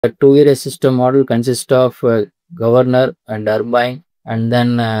A two-area system model consists of governor and turbine and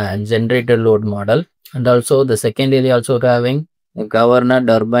then generator load model. And also the second area also having a governor,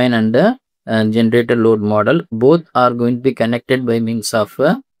 turbine and generator load model. Both are going to be connected by means of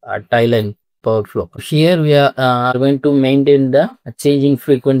tie line power flow. Here we are going to maintain the changing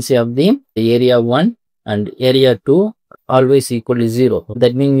frequency of the area 1 and area 2 always equal to 0.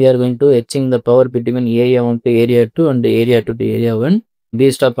 That means we are going to exchange the power between area 1 to area 2 and area 2 to area 1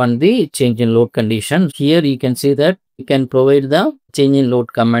 based upon the change in load condition. Here you can see that you can provide the change in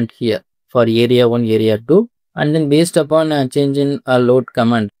load command here for area 1, area 2, and then based upon change in load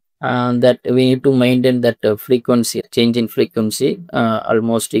command that we need to maintain that frequency, change in frequency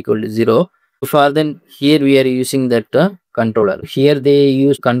almost equal to 0. For then here we are using that controller. Here they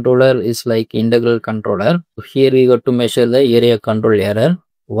use controller is like integral controller. Here we got to measure the area control error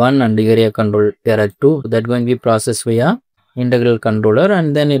 1 and area control error 2. That going to be processed via integral controller,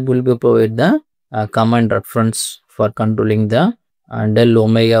 and then it will be provide the command reference for controlling the del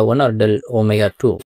omega 1 or del omega 2.